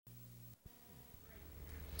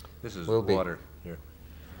This is Will be. water here.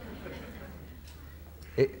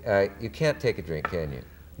 You can't take a drink, can you?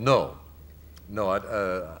 No, no.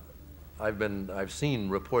 I've seen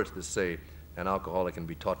reports that say an alcoholic can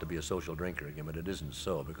be taught to be a social drinker again, but it isn't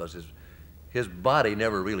so because his body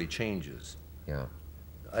never really changes. Yeah.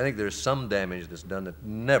 I think there's some damage that's done that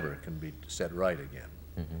never can be set right again.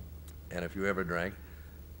 Mm-hmm. And if you ever drank,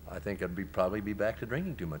 I think I'd probably be back to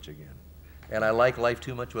drinking too much again. And I like life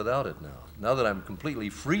too much without it now. Now that I'm completely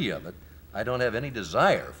free of it, I don't have any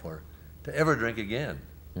desire to ever drink again.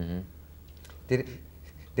 Mm-hmm.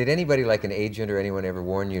 Did anybody like an agent or anyone ever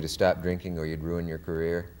warn you to stop drinking or you'd ruin your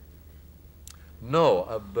career?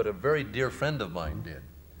 No, but a very dear friend of mine did.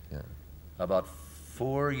 Yeah. About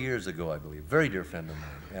 4 years ago, I believe. Very dear friend of mine.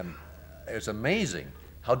 And it's amazing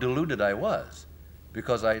how deluded I was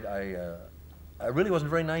because I really wasn't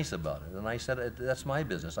very nice about it. And I said, that's my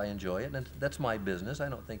business. I enjoy it. And that's my business. I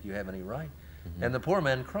don't think you have any right. Mm-hmm. And the poor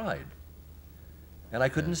man cried. And I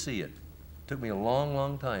couldn't see it. It took me a long,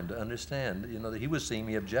 long time to understand, you know, that he was seeing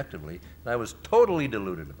me objectively. And I was totally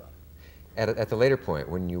deluded about it. At the later point,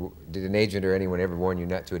 did an agent or anyone ever warn you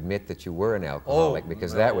not to admit that you were an alcoholic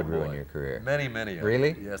because that would ruin your career? Many, many.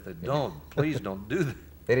 Really? Yes, they don't. Please don't do that.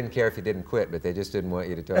 They didn't care if you didn't quit, but they just didn't want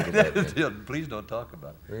you to talk about it. Please don't talk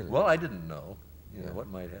about it. Really? Well, I didn't know, you know,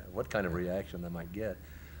 what kind of reaction I might get.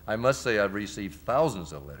 I must say I've received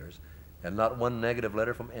thousands of letters, and not one negative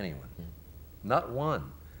letter from anyone. Not one,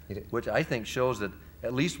 which I think shows that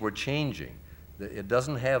at least we're changing. That it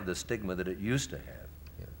doesn't have the stigma that it used to have.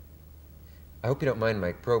 I hope you don't mind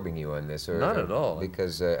my probing you on this. Not at all.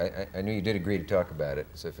 Because I knew you did agree to talk about it,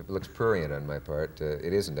 so if it looks prurient on my part,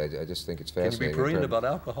 it isn't. I just think it's fascinating. Can you be prurient about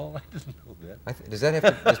alcohol? I didn't know that. Does that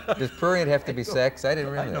have to, does prurient have to be sex? I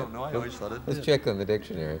didn't remember that. I don't know. I always thought it did. Let's check on the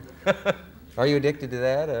dictionary. Are you addicted to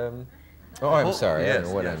that? Oh, I'm sorry. Yes, I don't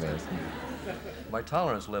know what I meant. My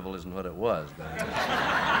tolerance level isn't what it was.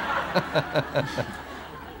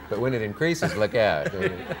 But when it increases, look out.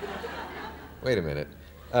 Wait a minute.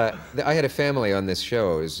 I had a family on this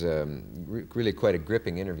show. It was really quite a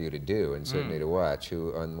gripping interview to do and certainly to watch,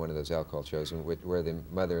 who on one of those alcohol shows where the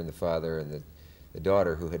mother and the father and the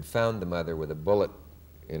daughter who had found the mother with a bullet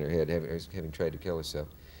in her head, having tried to kill herself.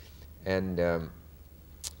 And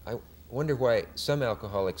I wonder why some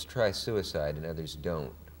alcoholics try suicide and others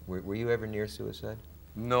don't. Were you ever near suicide?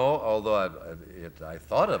 No, although I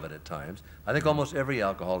thought of it at times. I think almost every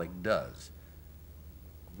alcoholic does.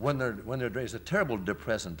 When they're drinking, it's a terrible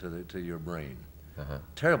depressant to your brain.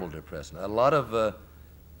 Terrible depressant. A lot of,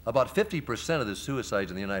 about 50% of the suicides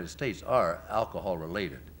in the United States are alcohol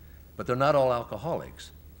related, but they're not all alcoholics.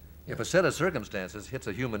 If a set of circumstances hits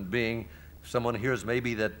a human being, someone hears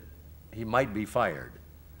maybe that he might be fired,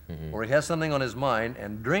 or he has something on his mind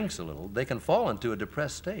and drinks a little, they can fall into a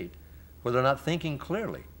depressed state where they're not thinking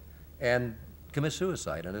clearly and commit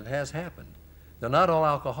suicide, and it has happened. They're not all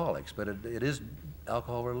alcoholics, but it is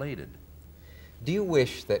alcohol related. Do you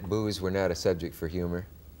wish that booze were not a subject for humor?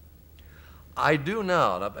 I do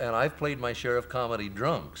now, and I've played my share of comedy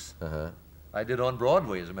drunks. I did on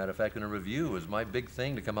Broadway, as a matter of fact, in a review. It was my big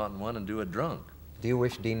thing to come out in one and do a drunk. Do you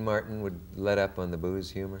wish Dean Martin would let up on the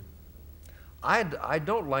booze humor? I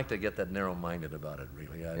don't like to get that narrow-minded about it,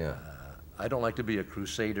 really. I don't like to be a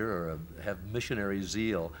crusader or have missionary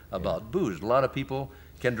zeal about booze. A lot of people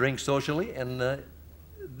can drink socially, and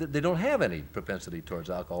they don't have any propensity towards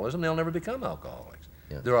alcoholism. They'll never become alcoholics.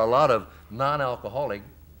 There are a lot of non-alcoholic,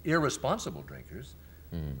 irresponsible drinkers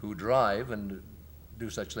who drive and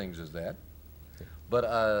do such things as that.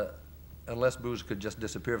 But unless booze could just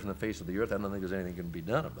disappear from the face of the earth, I don't think there's anything that can be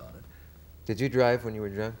done about it. Did you drive when you were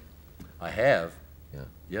drunk? I have. Yeah.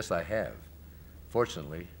 Yes, I have.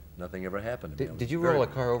 Fortunately, nothing ever happened to me. Did you roll a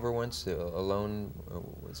car over once alone?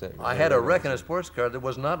 Was that I had a wreck in a sports car that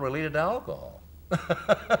was not related to alcohol.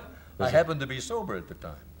 I happened to be sober at the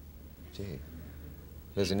time. Gee.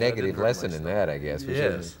 There's a negative lesson in that, I guess.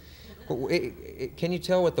 Yes. Can you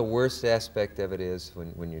tell what the worst aspect of it is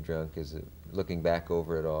when you're drunk? Is it looking back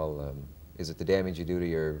over it all? Is it the damage you do to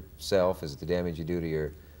yourself? Is it the damage you do to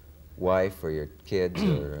your wife or your kids?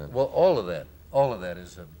 Or, well, all of that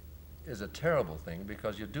is a terrible thing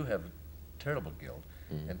because you do have terrible guilt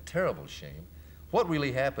and terrible shame. What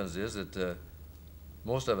really happens is that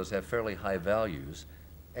most of us have fairly high values,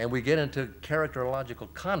 and we get into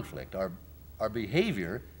characterological conflict. Our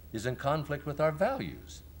behavior is in conflict with our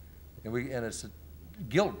values, and it's a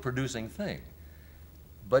guilt-producing thing.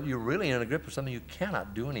 But you're really in a grip of something you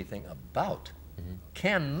cannot do anything about.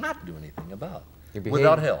 Cannot do anything about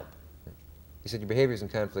without help. You said your behavior is in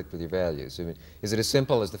conflict with your values. I mean, is it as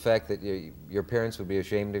simple as the fact that your parents would be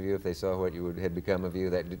ashamed of you if they saw what you had become of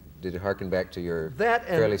you? That did it harken back to your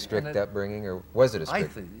fairly strict upbringing, or was it a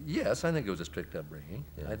strict? Yes, I think it was a strict upbringing.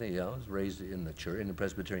 Yeah. I think, yeah, I was raised in the church, in the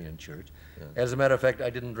Presbyterian church. Yeah. As a matter of fact,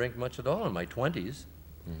 I didn't drink much at all in my 20s.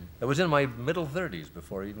 I was in my middle 30s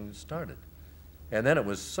before I even started. And then it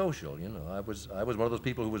was social, you know. I was one of those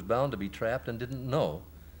people who was bound to be trapped and didn't know.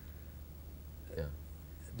 Yeah.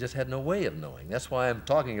 Just had no way of knowing. That's why I'm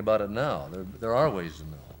talking about it now. There are ways to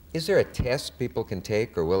know. Is there a test people can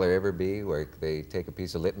take, or will there ever be, where they take a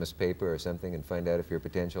piece of litmus paper or something and find out if you're a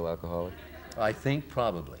potential alcoholic? I think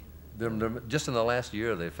probably. Just in the last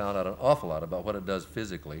year, they found out an awful lot about what it does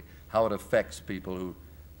physically, how it affects people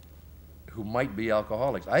who might be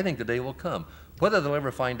alcoholics. I think the day will come. Whether they'll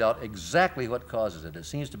ever find out exactly what causes it, it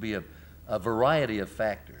seems to be a variety of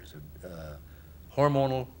factors.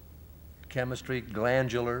 Hormonal, chemistry,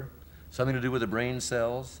 glandular, something to do with the brain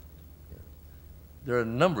cells. There are a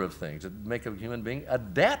number of things that make a human being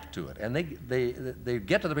adapt to it. And they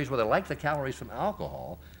get to the place where they like the calories from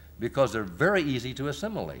alcohol because they're very easy to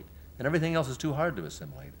assimilate. And everything else is too hard to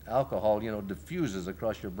assimilate. Alcohol, you know, diffuses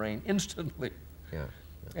across your brain instantly. Yeah.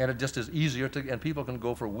 And it just is easier to, and people can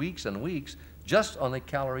go for weeks and weeks just on the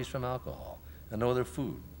calories from alcohol and no other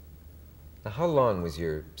food. Now, how long was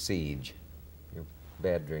your siege, your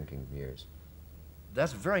bad drinking years?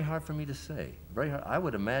 That's very hard for me to say. Very hard. I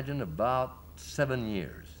would imagine about 7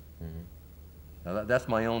 years. Now that's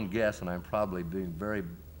my own guess, and I'm probably being very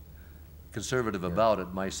conservative about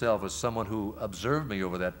it myself. As someone who observed me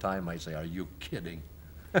over that time might say, "Are you kidding?"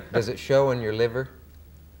 Does it show in your liver?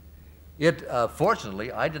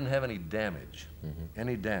 Fortunately, I didn't have any damage.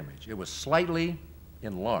 Any damage. It was slightly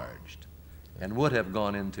enlarged, and would have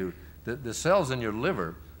gone into the cells in your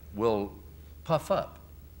liver will puff up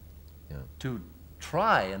to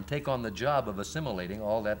try and take on the job of assimilating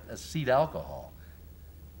all that acetic alcohol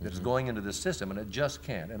that's going into the system, and it just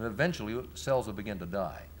can't. And eventually, cells will begin to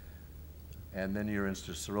die. And then you're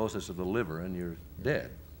into cirrhosis of the liver, and you're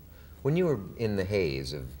dead. When you were in the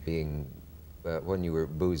haze of being, when you were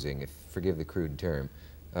boozing, forgive the crude term,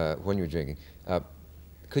 when you were drinking,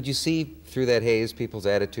 could you see through that haze people's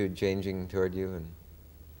attitude changing toward you, and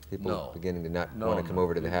people beginning to not want to come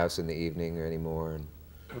over to the house in the evening or anymore? And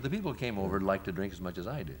well, the people who came over liked to drink as much as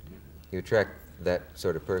I did. You attract that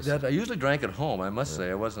sort of person? I usually drank at home, I must say.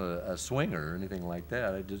 I wasn't a swinger or anything like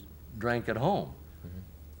that. I just drank at home.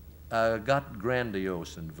 Got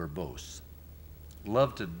grandiose and verbose.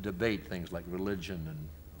 Loved to debate things like religion and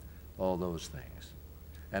all those things.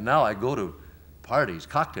 And now I go to parties,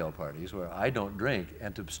 cocktail parties, where I don't drink,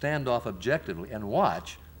 and to stand off objectively and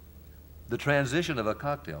watch the transition of a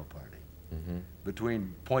cocktail party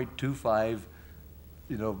between 0.25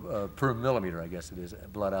 per millimeter, I guess it is,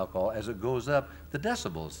 blood alcohol. As it goes up, the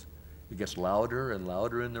decibels, it gets louder and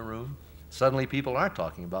louder in the room. Suddenly people are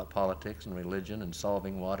talking about politics and religion and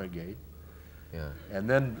solving Watergate. Yeah. And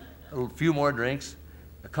then a few more drinks,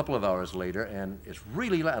 a couple of hours later, and it's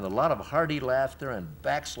really loud, and a lot of hearty laughter and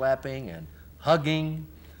backslapping and hugging,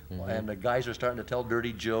 and the guys are starting to tell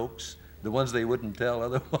dirty jokes, the ones they wouldn't tell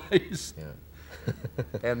otherwise. Yeah.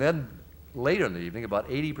 And then later in the evening, about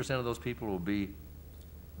 80% of those people will be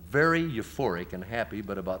very euphoric and happy,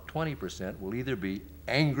 but about 20% will either be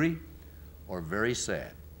angry or very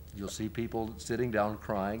sad. You'll see people sitting down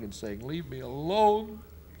crying and saying, "Leave me alone,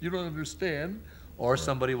 you don't understand," or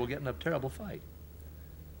somebody will get in a terrible fight.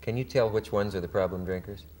 Can you tell which ones are the problem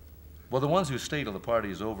drinkers? Well, the ones who stay till the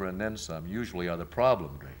party is over and then some usually are the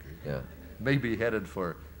problem drinkers. Yeah. Maybe headed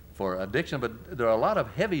for addiction, but there are a lot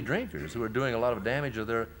of heavy drinkers who are doing a lot of damage to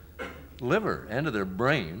their liver and to their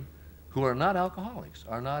brain who are not alcoholics,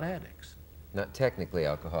 are not addicts. Not technically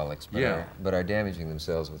alcoholics, but are damaging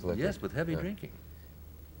themselves with liquor. Yes, with heavy drinking.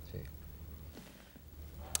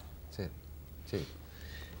 See.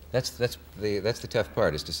 That's the tough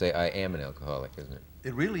part, is to say I am an alcoholic, isn't it?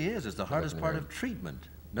 It really is. It's the hardest part of treatment.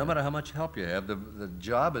 No matter how much help you have, the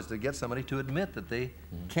job is to get somebody to admit that they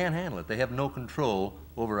can't handle it. They have no control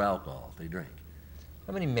over alcohol if they drink.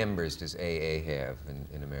 How many members does AA have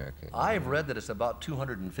in America? I've read that it's about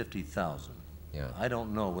 250,000. Yeah. I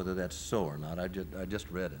don't know whether that's so or not. I just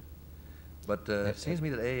read it. But it seems to me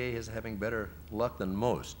that AA is having better luck than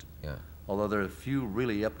most. Yeah. Although there are a few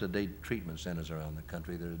really up-to-date treatment centers around the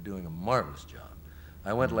country that are doing a marvelous job.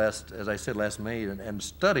 I went as I said, last May and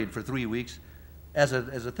studied for 3 weeks as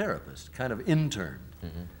a therapist, kind of interned.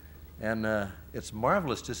 And it's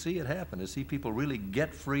marvelous to see it happen, to see people really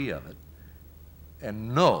get free of it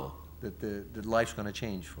and know that life's going to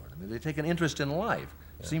change for them. They take an interest in life.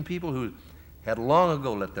 I've seen people who had long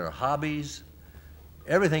ago let their hobbies,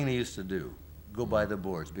 everything they used to do, go by the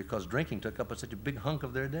boards because drinking took up such a big hunk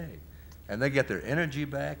of their day. And they get their energy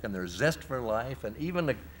back and their zest for life, and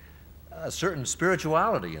even a certain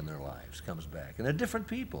spirituality in their lives comes back. And they're different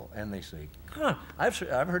people. And they say, huh, I've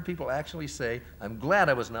heard people actually say, I'm glad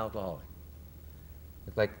I was an alcoholic.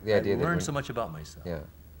 It's like the idea I that learned so much about myself. Yeah,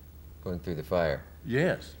 going through the fire.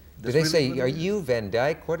 Yes. Do they say, are you Van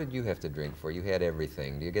Dyke? What did you have to drink for? You had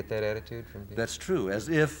everything. Do you get that attitude from people? That's true, as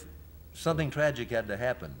if something tragic had to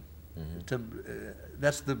happen.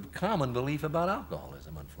 That's the common belief about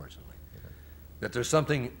alcoholism, unfortunately. That there's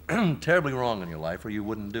something terribly wrong in your life or you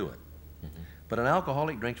wouldn't do it. But an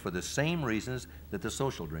alcoholic drinks for the same reasons that the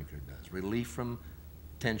social drinker does. Relief from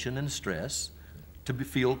tension and stress, to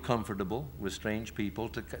feel comfortable with strange people,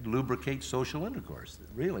 to lubricate social intercourse.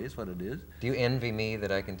 Really, is what it is. Do you envy me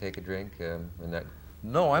that I can take a drink?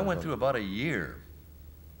 No, I went through about a year,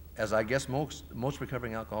 as I guess most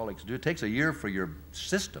recovering alcoholics do. It takes a year for your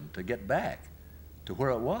system to get back to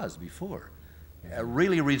where it was before.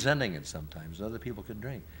 Really resenting it sometimes. Other people could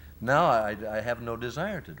drink. Now I have no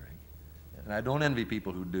desire to drink. And I don't envy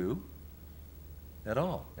people who do at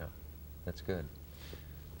all. Yeah, that's good.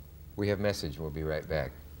 We have message. We'll be right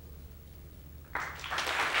back.